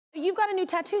you've got a new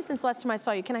tattoo since the last time I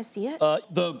saw you. Can I see it?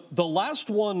 The last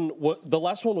one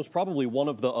was probably one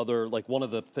of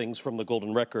the things from the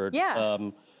Golden Record. Yeah.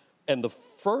 And the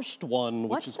first one,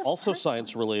 which is also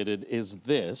science related, is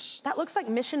this. That looks like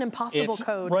Mission Impossible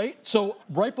code. Right? So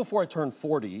right before I turned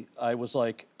 40, I was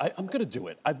like, I'm going to do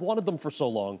it. I've wanted them for so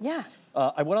long. Yeah.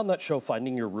 I went on that show,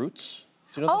 Finding Your Roots.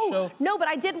 Do you know the show? No, but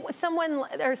I did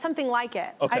something like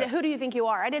it. Okay. Who do you think you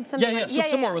are? I did something like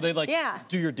similar where they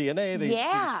do your DNA, they do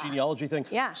this genealogy thing.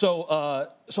 Yeah. So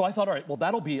so I thought, all right, well,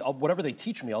 that'll be, whatever they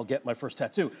teach me, I'll get my first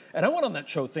tattoo. And I went on that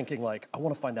show thinking, like, I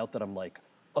want to find out that I'm, like,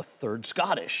 a third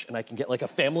Scottish, and I can get, like, a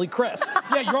family crest.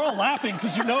 Yeah, you're all laughing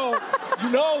because you know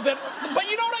that, but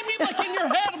you know what I mean? Like, in your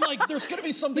head, I'm like, there's going to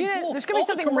be something cool. There's going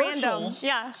to be something random.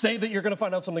 Say that you're going to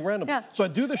find out something random. Yeah. So I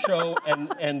do the show,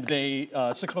 and they,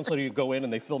 6 months later, you go in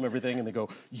and they film everything, and they go,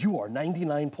 you are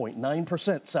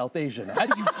 99.9% South Asian. How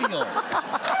do you feel?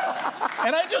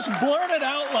 And I just blurted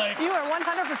out like... You are 100%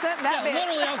 that bitch.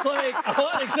 Literally, I was like,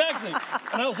 exactly.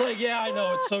 And I was like, yeah, I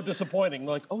know, it's so disappointing.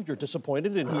 They're like, oh, you're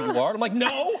disappointed in who you are? I'm like,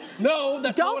 no, that's not what I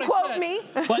said. Don't quote me.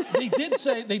 But they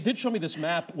did show me this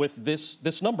map with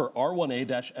this number,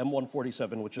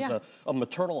 R1A-M147, which is a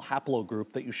maternal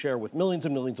haplogroup that you share with millions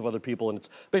and millions of other people, and it's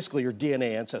basically your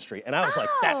DNA ancestry. And I was like,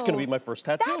 that's going to be my first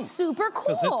tattoo. That's super cool.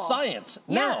 Because it's science.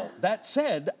 Yeah. Now, that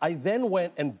said, I then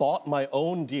went and bought my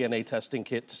own DNA testing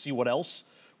kit to see what else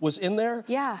was in there.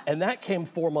 Yeah. And that came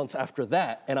 4 months after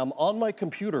that. And I'm on my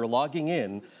computer logging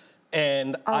in,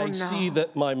 and I see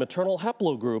that my maternal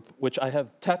haplogroup, which I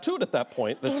have tattooed at that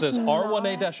point, that says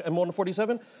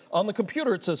R1A-M147, on the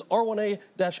computer it says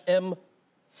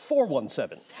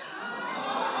R1A-M417.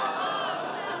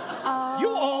 You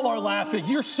all are laughing.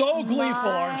 You're so gleeful,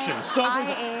 aren't you? So I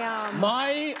am.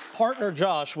 My partner,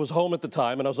 Josh, was home at the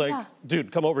time, and I was like,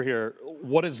 dude, come over here.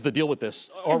 What is the deal with this?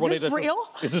 Is this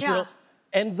real? Is this real?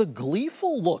 And the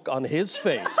gleeful look on his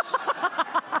face,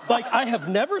 like, I have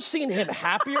never seen him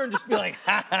happier and just be like,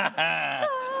 ha, ha, ha.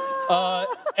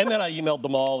 And then I emailed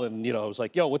them all, and, I was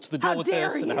like, yo, what's the deal with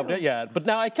this? You? And but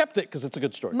now I kept it because it's a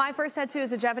good story. My first tattoo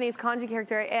is a Japanese kanji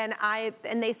character, and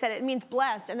they said it means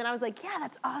blessed. And then I was like, yeah,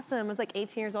 that's awesome. I was like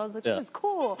 18 years old. I was like, this is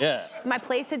cool. Yeah. My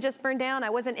place had just burned down. I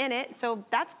wasn't in it, so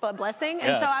that's a blessing.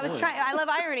 And so I was trying, I love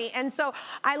irony. And so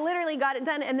I literally got it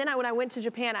done. And then when I went to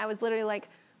Japan, I was literally like,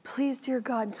 please, dear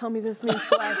God, tell me this means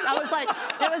blessed. I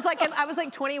was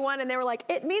like 21, and they were like,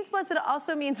 it means blessed, but it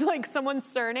also means like someone's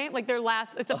surname, like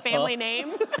it's a family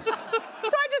name. So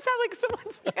I just have like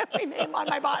someone's family name on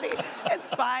my body.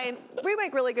 It's fine. We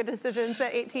make really good decisions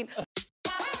at 18.